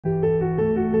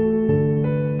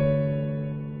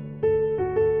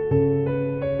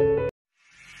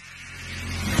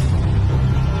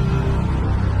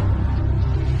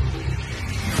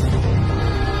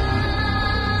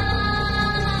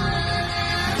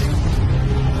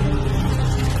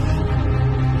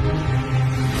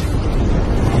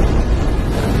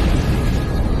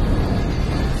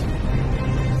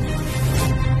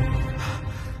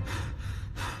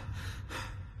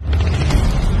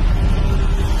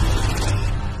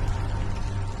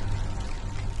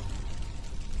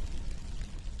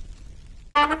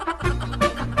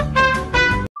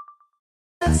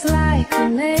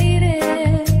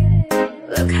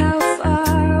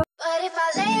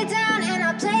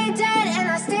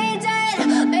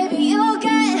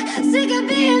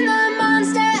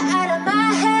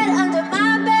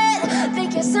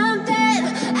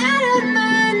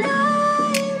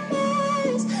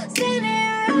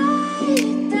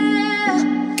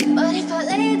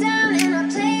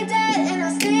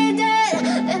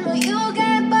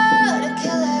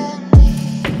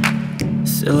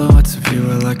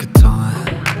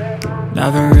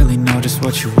never really know just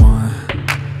what you want.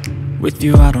 With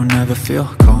you I don't ever feel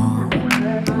calm.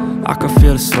 I can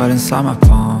feel the sweat inside my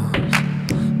palms.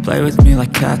 Play with me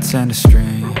like cats and a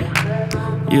string.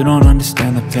 You don't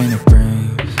understand the pain it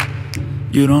brings.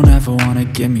 You don't ever wanna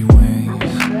give me wings.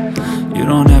 You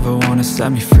don't ever wanna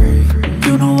set me free.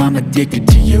 You know I'm addicted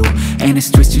to you, and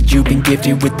it's twisted, you've been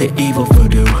gifted with the evil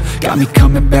voodoo. Got me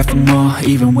coming back for more,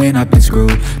 even when I've been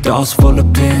screwed. Dolls full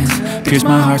of pins, pierce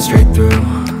my heart straight through.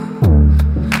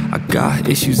 I got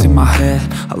issues in my head,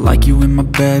 I like you in my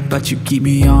bed, but you keep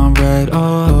me on red.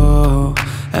 Oh,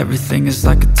 everything is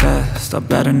like a test, I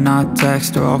better not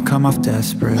text or I'll come off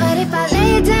desperate. But if I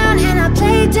lay down and I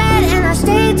play dead and I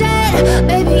stay dead,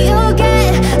 baby you'll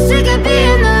get sick of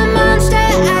being the monster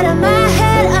out of my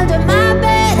head, under my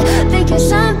bed, thinking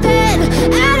something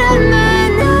out of my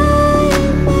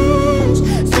nightmares,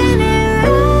 standing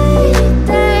right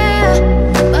there.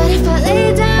 But if I lay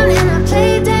down and I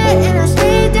play dead and I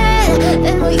stay dead,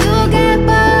 then will you get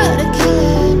bored of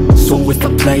killing? So if I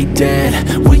play dead,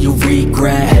 will you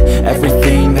regret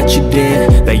everything that you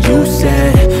did, that you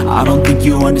said? I don't think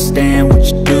you understand what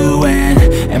you're doing,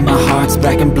 and my heart's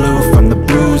black and blue from the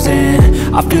bruising.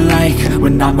 I feel like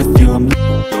when I'm with you I'm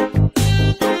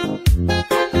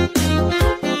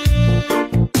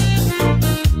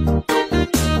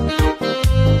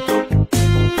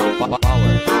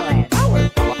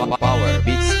Power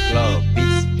beats glow,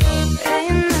 beats glow.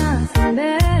 Ain't nothing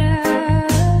better.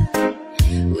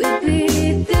 We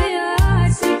beat the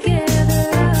odds together.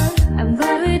 I'm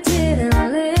glad we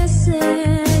didn't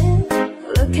listen.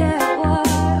 Look at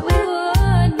what we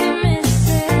would be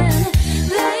missing.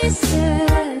 They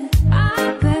said, I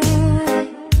bet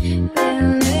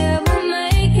they'll never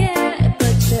make it,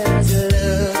 but just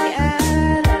look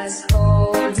at us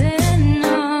holding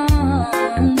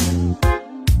on.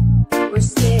 We're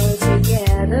still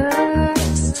together,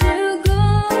 still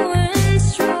going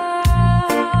strong.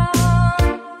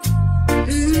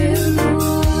 Still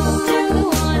the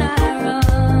one I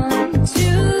run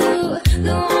to,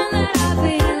 the one that I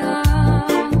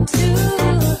belong to.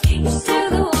 You're still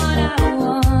the one I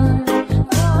want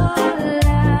for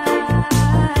life.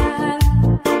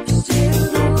 Still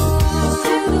the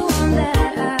one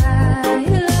that I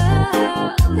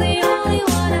love, the only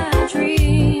one I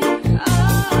dream of.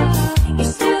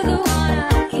 You're still the one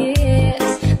I kiss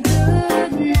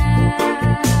goodnight.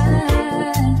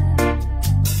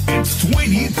 It's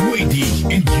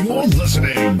 2020 and you're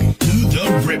listening to the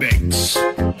remix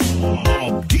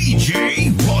of DJ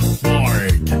Rothbard.